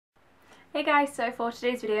Hey guys, so for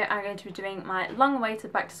today's video I'm going to be doing my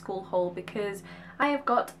long-awaited back to school haul because I have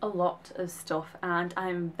got a lot of stuff and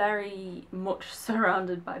I'm very much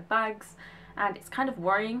surrounded by bags and it's kind of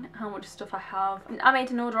worrying how much stuff I have. I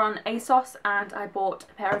made an order on ASOS and I bought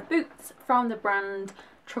a pair of boots from the brand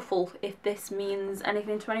Truffle, if this means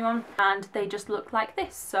anything to anyone, and they just look like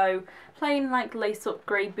this. So plain like lace up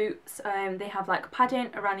grey boots. They have like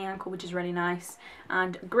padding around the ankle, which is really nice,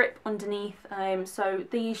 and grip underneath, so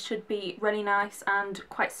these should be really nice and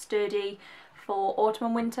quite sturdy for autumn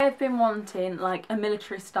and winter. I've been wanting like a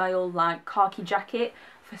military style like khaki jacket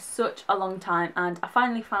for such a long time and I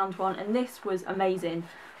finally found one and this was amazing.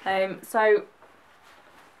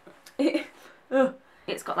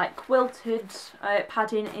 It's got like quilted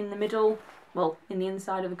padding in the middle, well, in the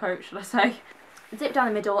inside of the coat should I say. Zip down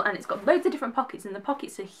the middle and it's got loads of different pockets and the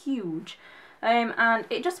pockets are huge. And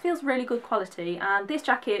it just feels really good quality, and this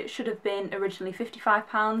jacket should have been originally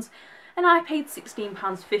 £55 and I paid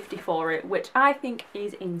 £16.50 for it, which I think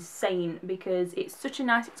is insane because it's such a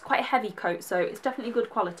nice, it's quite a heavy coat, so it's definitely good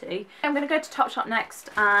quality. I'm going to go to Topshop next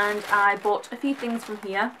and I bought a few things from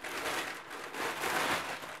here.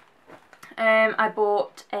 I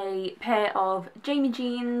bought a pair of Jamie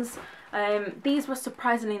jeans. These were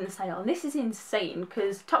surprisingly in the sale, and this is insane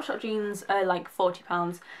because Topshop jeans are like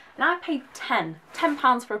 £40 and I paid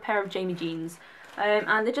 £10 for a pair of Jamie jeans,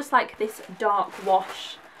 and they're just like this dark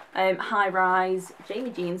wash high-rise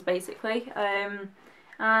Jamie jeans basically,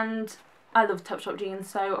 and I love Topshop jeans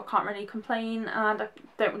so I can't really complain and I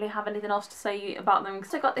don't really have anything else to say about them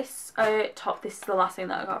because I got this top. This is the last thing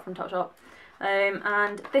that I got from Topshop.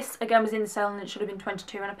 And this again was in the sale and it should have been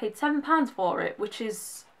 £22 and I paid £7 for it, which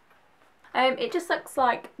is it just looks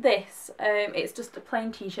like this. It's just a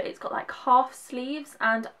plain t-shirt. It's got like half sleeves,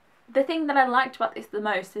 and the thing that I liked about this the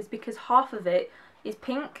most is because half of it is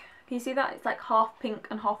pink. Can you see that? It's like half pink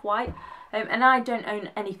and half white, and I don't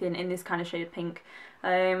own anything in this kind of shade of pink,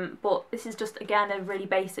 but this is just again a really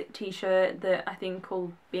basic t-shirt that I think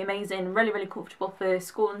will be amazing, really comfortable for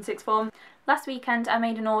school and sixth form. Last weekend I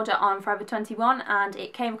made an order on Forever 21 and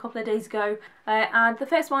it came a couple of days ago, and the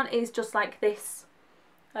first one is just like this.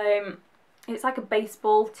 It's like a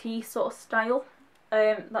baseball tee sort of style,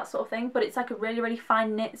 that sort of thing, but it's like a really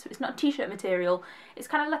fine knit, so it's not t-shirt material. It's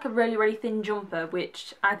kind of like a really thin jumper,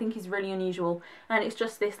 which I think is really unusual, and it's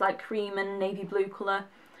just this like cream and navy blue colour,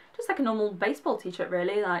 just like a normal baseball t-shirt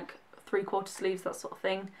really, like 3/4 sleeves, that sort of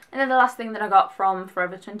thing. And then the last thing that I got from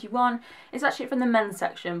Forever 21 is actually from the men's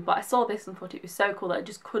section, but I saw this and thought it was so cool that I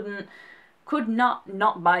just could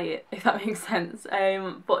not buy it, if that makes sense.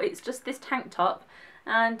 But it's just this tank top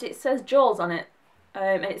and it says Jaws on it,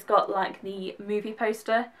 and it's got like the movie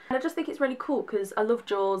poster, and I just think it's really cool because I love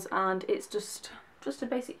Jaws and it's just a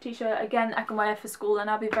basic t-shirt, again I can wear for school and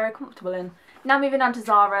I'll be very comfortable in. Now moving on to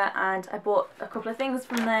Zara, and I bought a couple of things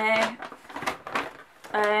from there.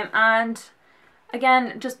 And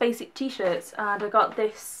again just basic t-shirts, and I got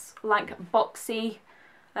this like boxy,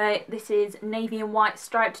 this is navy and white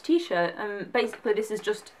striped t-shirt, and basically this is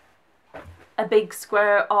just a big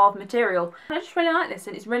square of material. I just really like this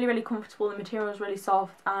and it's really comfortable, the material is really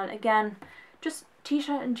soft, and again just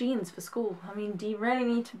t-shirt and jeans for school. I mean, do you really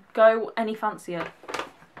need to go any fancier?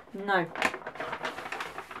 No.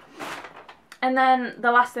 And then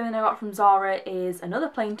the last thing that I got from Zara is another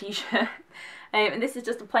plain t-shirt. And this is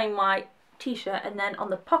just a plain white t-shirt, and then on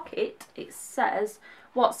the pocket it says,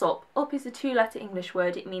 "What's up?" Up is a 2-letter English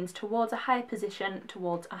word. It means towards a higher position,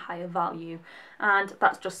 towards a higher value. And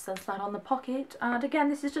that just says that on the pocket. And again,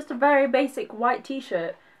 this is just a very basic white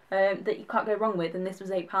t-shirt that you can't go wrong with, and this was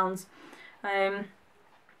 £8.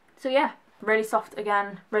 So yeah, really soft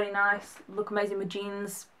again, really nice, look amazing with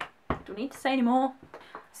jeans. Don't need to say any more.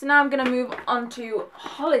 So now I'm going to move on to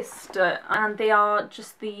Hollister, and they are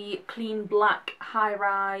just the clean black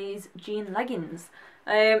high-rise jean leggings.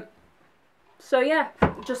 So yeah,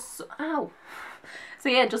 just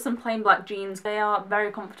some plain black jeans. They are very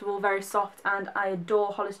comfortable, very soft, and I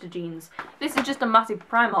adore Hollister jeans. This is just a massive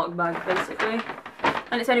Primark bag basically,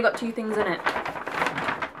 and it's only got 2 things in it.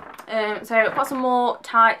 So I've got some more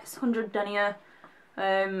tights, 100 denier,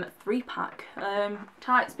 3-pack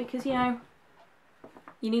tights, because you know,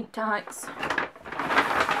 you need tights.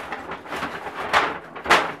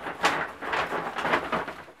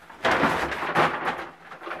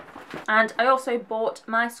 And I also bought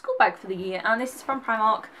my school bag for the year, and this is from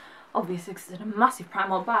Primark, obviously because it's a massive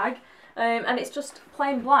Primark bag, and it's just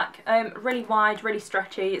plain black, really wide, really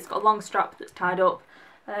stretchy. It's got a long strap that's tied up.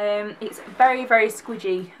 It's very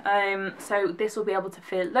squidgy, so this will be able to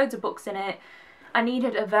fit loads of books in it. I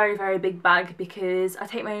needed a very, very big bag because I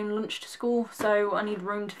take my own lunch to school, so I need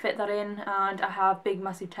room to fit that in, and I have big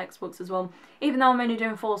massive textbooks as well. Even though I'm only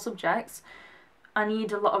doing 4 subjects, I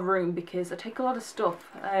need a lot of room because I take a lot of stuff.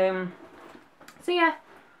 So yeah,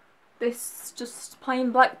 this just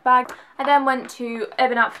plain black bag. I then went to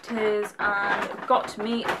Urban Outfitters and got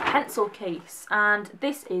me a pencil case, and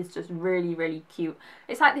this is just really, really cute.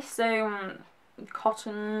 It's like this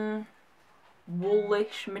cotton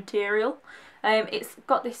woolish material. It's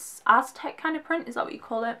got this Aztec kind of print, is that what you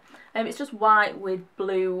call it? It's just white with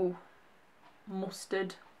blue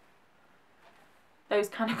mustard, those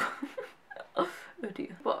kind of oh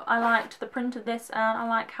dear. But I liked the print of this, and I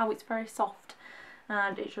like how it's very soft,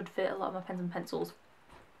 and it should fit a lot of my pens and pencils.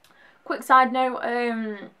 Quick side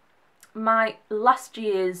note, my last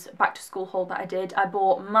year's back to school haul that I did, I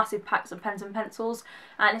bought massive packs of pens and pencils,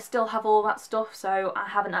 and I still have all that stuff, so I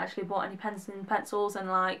haven't actually bought any pens and pencils and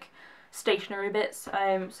like stationery bits.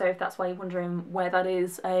 So if that's why you're wondering where that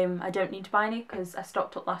is, I don't need to buy any because I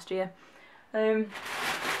stocked up last year. So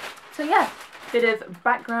yeah, bit of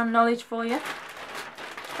background knowledge for you.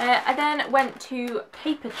 I then went to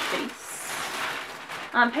Paperchase.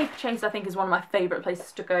 Paperchase I think is one of my favourite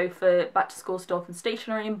places to go for back to school stuff and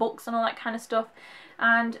stationery and books and all that kind of stuff.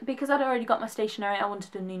 And because I'd already got my stationery, I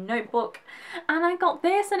wanted a new notebook, and I got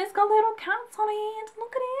this, and it's got little cats on it.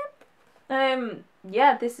 Look at it.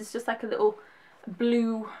 Yeah, this is just like a little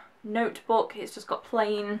blue notebook. It's just got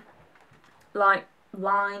plain like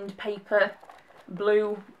lined paper,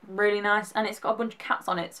 blue, really nice, and it's got a bunch of cats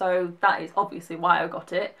on it, so that is obviously why I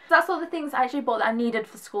got it. So that's all the things I actually bought that I needed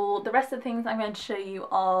for school. The rest of the things I'm going to show you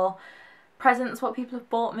are presents, what people have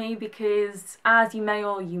bought me, because as you may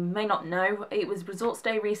or you may not know, it was results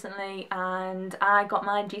day recently and I got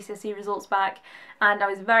my GCSE results back, and I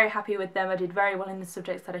was very happy with them. I did very well in the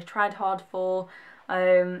subjects that I tried hard for.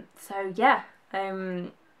 So yeah,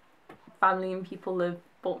 family and people have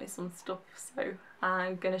bought me some stuff, so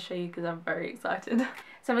I'm going to show you because I'm very excited.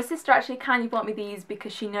 So my sister actually kindly bought me these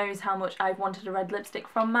because she knows how much I've wanted a red lipstick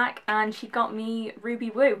from MAC, and she got me Ruby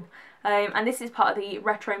Woo. And this is part of the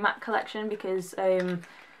Retro MAC collection because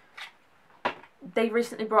they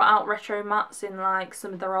recently brought out retro mattes in like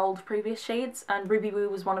some of their old previous shades, and Ruby Woo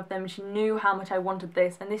was one of them. She knew how much I wanted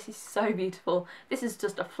this, and this is so beautiful. This is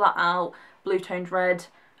just a flat out blue toned red.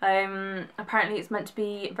 Apparently it's meant to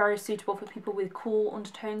be very suitable for people with cool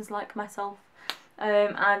undertones like myself,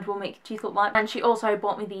 and will make your teeth look white. And she also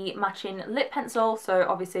bought me the matching lip pencil, so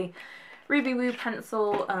obviously Ruby Woo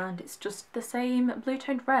pencil, and it's just the same blue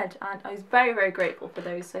toned red, and I was very, very grateful for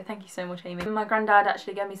those, so thank you so much, Amy. My granddad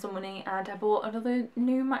actually gave me some money and I bought another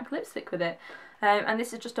new MAC lipstick with it, and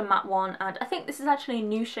this is just a matte one, and I think this is actually a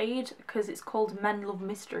new shade because it's called Men Love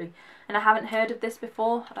Mystery, and I haven't heard of this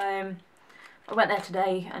before. I went there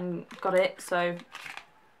today and got it, so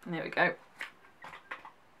there we go.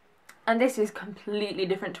 And this is completely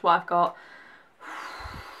different to what I've got.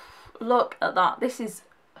 Look at that. This is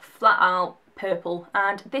flat out purple,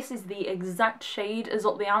 and this is the exact shade as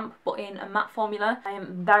Up the Amp but in a matte formula. I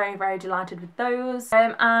am very, very delighted with those.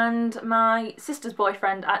 And my sister's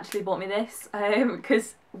boyfriend actually bought me this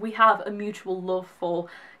because we have a mutual love for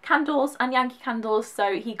candles and Yankee candles,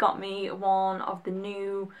 so he got me one of the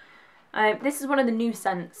new this is one of the new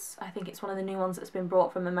scents. I think it's one of the new ones that's been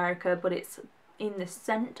brought from America, but it's in the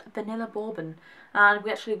scent Vanilla Bourbon, and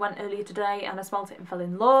we actually went earlier today and I smelled it and fell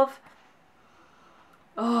in love.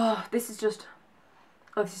 Oh, this is just,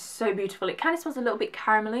 oh, this is so beautiful. It kind of smells a little bit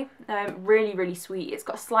caramelly, really, really sweet. It's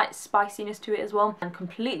got a slight spiciness to it as well, and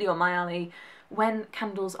completely up my alley when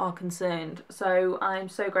candles are concerned. So I'm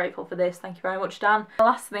so grateful for this. Thank you very much, Dan. The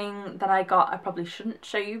last thing that I got I probably shouldn't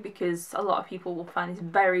show you because a lot of people will find this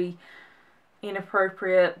very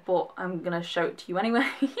inappropriate, but I'm gonna show it to you anyway.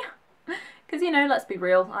 Because, you know, let's be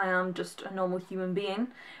real, I am just a normal human being.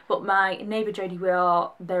 But my neighbour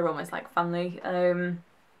Jodie, they're almost like family.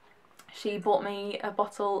 She bought me a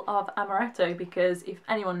bottle of Amaretto because if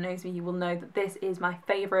anyone knows me, you will know that this is my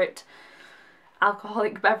favourite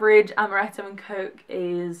alcoholic beverage. Amaretto and Coke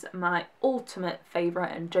is my ultimate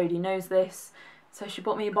favourite, and Jodie knows this. So she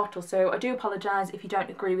bought me a bottle, so I do apologise if you don't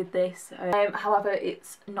agree with this. However,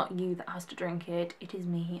 it's not you that has to drink it, it is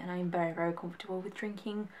me, and I'm very, very comfortable with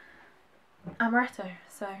drinking Amaretto,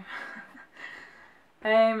 so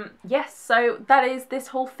yes, so that is this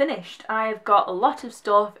haul finished. I've got a lot of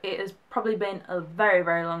stuff. It has probably been a very,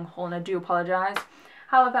 very long haul, and I do apologise.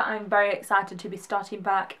 However, I'm very excited to be starting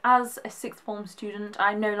back as a sixth form student.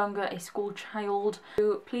 I'm no longer a school child.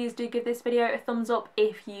 So please do give this video a thumbs up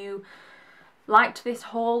if you liked this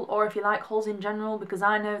haul, or if you like hauls in general, because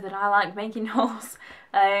I know that I like making hauls.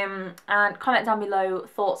 And comment down below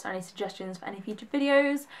thoughts or any suggestions for any future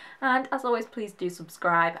videos, and as always please do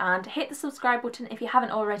subscribe and hit the subscribe button if you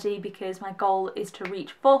haven't already, because my goal is to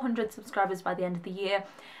reach 400 subscribers by the end of the year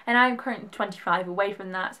and I'm currently 25 away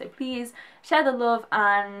from that, so please share the love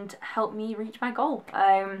and help me reach my goal.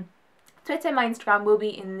 Twitter and my Instagram will be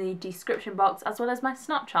in the description box, as well as my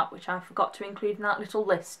Snapchat, which I forgot to include in that little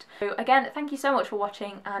list. So again, thank you so much for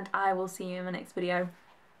watching and I will see you in my next video.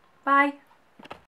 Bye!